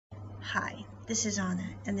Hi, this is Anna,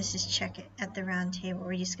 and this is Check It at the Round Table, where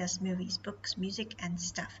we discuss movies, books, music, and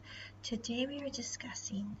stuff. Today we are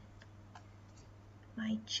discussing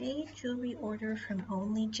my Jade jewelry order from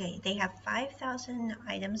Only Jade. They have 5,000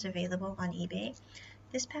 items available on eBay.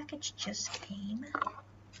 This package just came.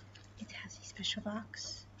 It has a special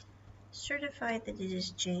box, certified that it is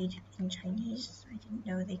Jade in Chinese. I didn't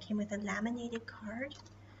know they came with a laminated card,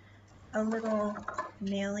 a little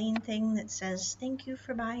mailing thing that says, "Thank you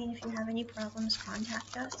for buying. If you have any problems,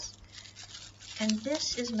 contact us." And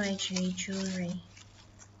this is my Jade jewelry.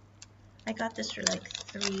 I got this for like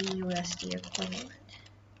 3 USD equivalent.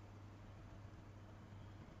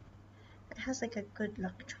 It has like a good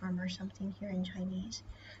luck charm or something here in Chinese.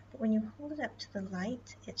 But when you hold it up to the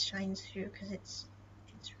light, it shines through because it's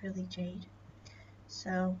really jade.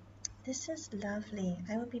 So this is lovely.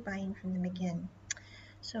 I will be buying from them again.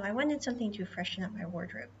 So I wanted something to freshen up my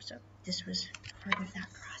wardrobe. So this was part of that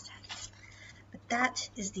process. But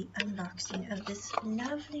that is the unboxing of this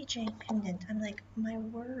lovely jade pendant. I'm like, my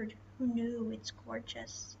word, who knew? It's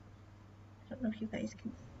gorgeous. I don't know if you guys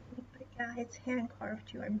can see, but yeah, it's hand carved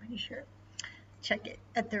too, I'm pretty sure. Check it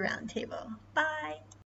at the round table. Bye!